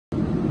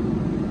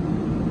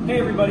Hey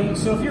everybody,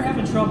 so if you're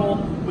having trouble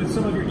with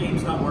some of your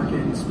games not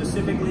working,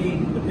 specifically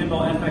the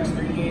Pinball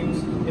FX3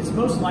 games, it's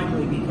most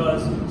likely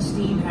because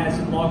Steam has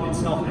logged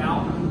itself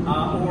out,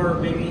 or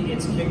maybe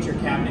it's kicked your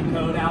cabinet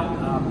code out,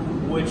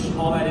 which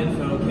all that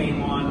info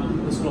came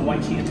on this little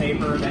white sheet of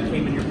paper that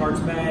came in your parts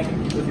bag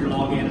with your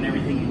login and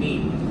everything you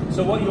need.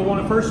 So what you'll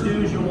want to first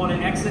do is you'll want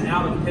to exit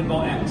out of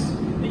Pinball X,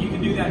 and you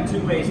can do that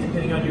two ways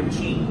depending on your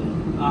machine.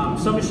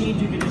 Some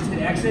machines you can just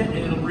hit exit and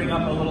it'll bring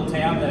up a little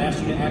tab that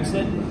asks you to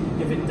exit.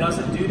 If it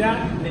doesn't do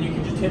that, then you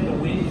can just hit the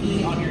Win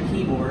key on your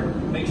keyboard.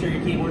 Make sure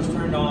your keyboard's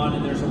turned on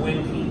and there's a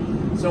Win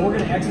key. So we're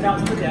going to exit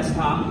out to the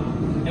desktop.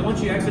 And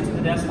once you exit to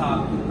the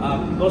desktop,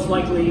 most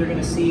likely you're going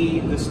to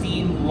see the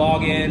Steam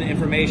login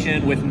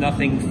information with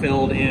nothing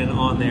filled in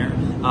on there.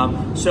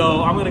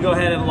 So I'm going to go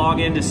ahead and log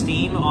into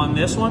Steam on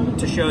this one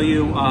to show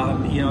you,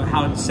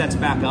 how it sets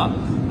back up.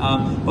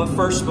 But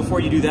first, before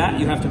you do that,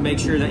 you have to make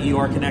sure that you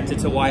are connected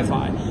to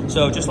Wi-Fi.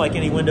 So just like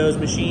any Windows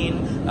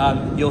machine,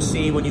 you'll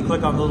see when you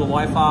click on the little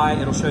Wi-Fi,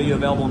 it'll show you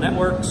available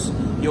networks.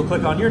 You'll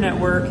click on your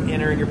network,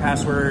 enter in your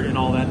password, and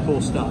all that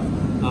cool stuff.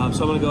 So I'm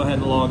going to go ahead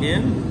and log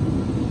in.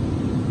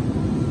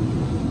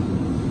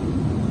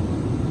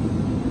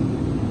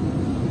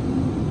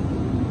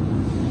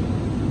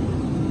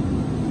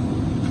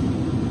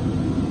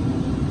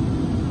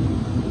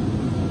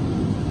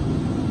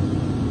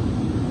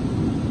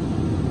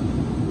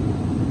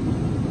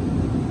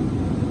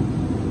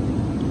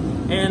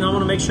 And I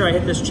want to make sure I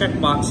hit this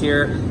checkbox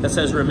here that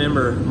says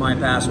remember my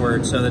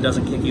password so that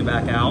doesn't kick you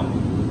back out.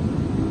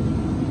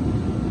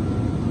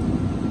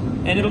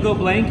 And it'll go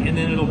blank and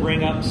then it'll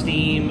bring up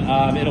Steam,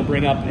 it'll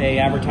bring up a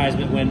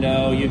advertisement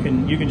window. You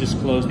can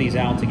just close these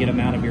out to get them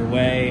out of your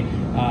way.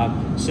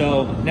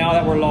 So now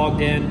that we're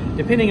logged in,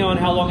 depending on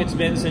how long it's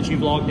been since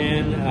you've logged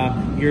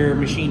in, your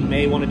machine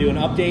may want to do an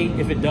update.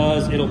 If it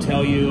does, it'll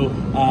tell you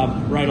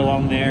right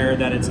along there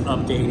that it's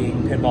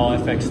updating Pinball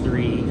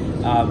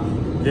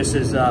FX3. This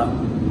is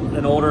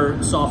an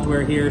older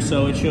software here,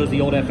 so it shows the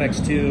old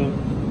FX2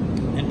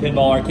 and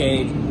Pinball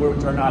Arcade,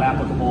 which are not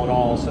applicable at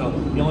all. So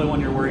the only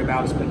one you're worried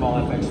about is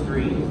Pinball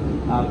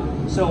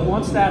FX3. So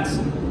once that's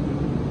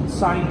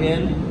signed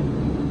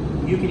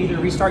in, you can either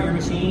restart your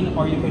machine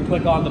or you can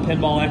click on the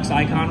Pinball X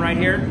icon right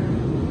here,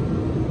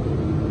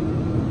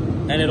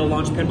 and it'll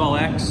launch Pinball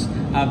X.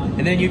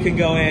 And then you can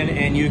go in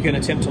and you can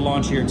attempt to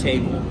launch your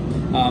table.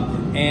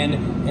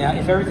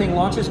 If everything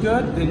launches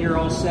good, then you're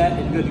all set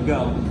and good to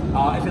go.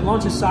 If it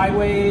launches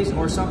sideways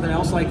or something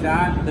else like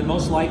that, then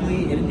most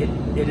likely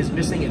it is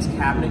missing its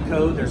cabinet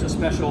code. There's a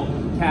special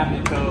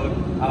cabinet code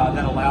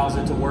that allows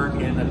it to work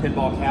in the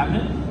pinball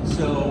cabinet.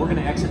 So we're going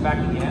to exit back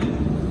again.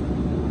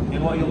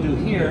 And what you'll do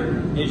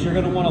here is you're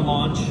going to want to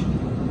launch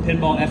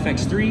Pinball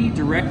FX3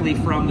 directly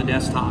from the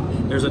desktop.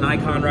 There's an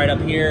icon right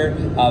up here.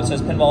 It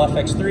says Pinball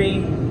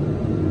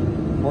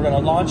FX3. We're going to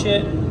launch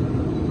it.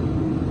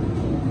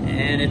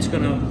 And it's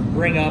going to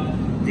bring up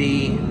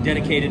the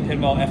dedicated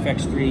Pinball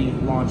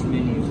FX3 launch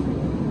menu.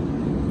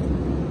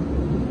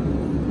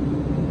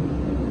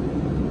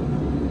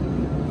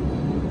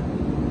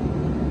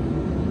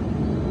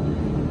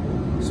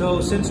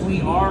 So since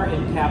we are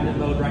in cabinet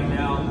mode right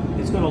now,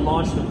 it's going to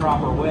launch the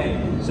proper way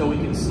so we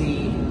can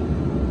see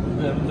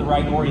the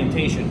right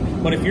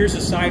orientation. But if yours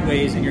is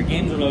sideways and your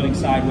games are loading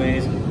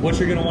sideways, what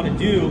you're going to want to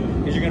do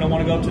is you're going to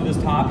want to go up to this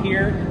top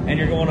here and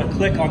you're going to want to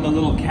click on the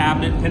little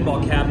cabinet,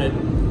 pinball cabinet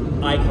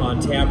icon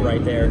tab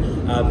right there,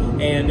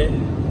 and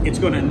it's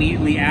going to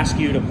immediately ask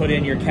you to put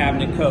in your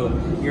cabinet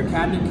code. Your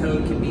cabinet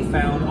code can be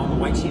found on the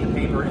white sheet of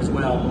paper as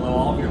well, below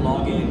all of your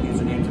login,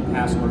 usernames, and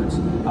passwords.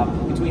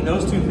 Between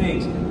those two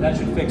things, that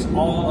should fix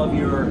all of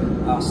your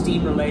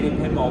Steam-related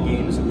pinball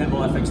games,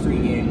 Pinball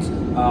FX3 games,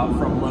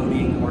 from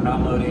loading or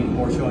not loading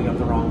or showing up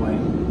the wrong way.